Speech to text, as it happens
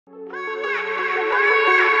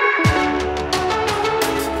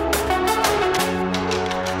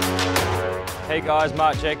Hey guys,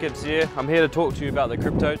 Mark Jacobs here. I'm here to talk to you about the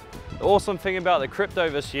Krypto. The awesome thing about the Krypto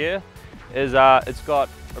this year is it's got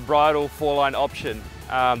a bridle 4-line option.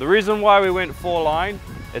 The reason why we went 4-line,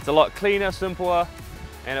 it's a lot cleaner, simpler,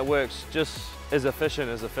 and it works just as efficient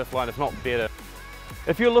as the 5th line, if not better.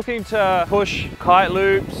 If you're looking to push kite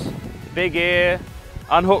loops, big air,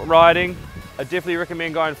 unhooked riding, I definitely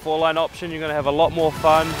recommend going 4-line option. You're going to have a lot more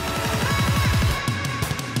fun.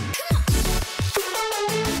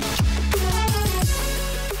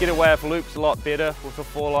 Get away with loops a lot better with a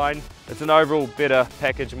 4-line. It's an overall better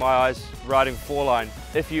package in my eyes, riding 4-line.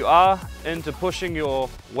 If you are into pushing your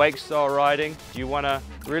Wakestyle riding, you want to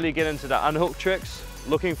really get into the unhook tricks,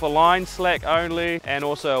 looking for line slack only and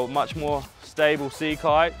also a much more stable sea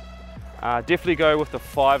kite, definitely go with the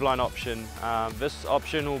 5-line option. This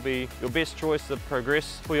option will be your best choice to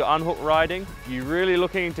progress for your unhook riding. You're really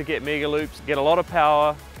looking to get mega loops, get a lot of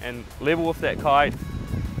power and level with that kite.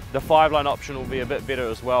 The 5-line option will be a bit better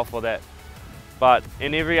as well for that. But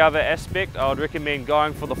in every other aspect, I would recommend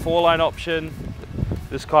going for the 4-line option.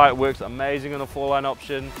 This kite works amazing on the 4-line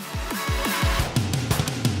option.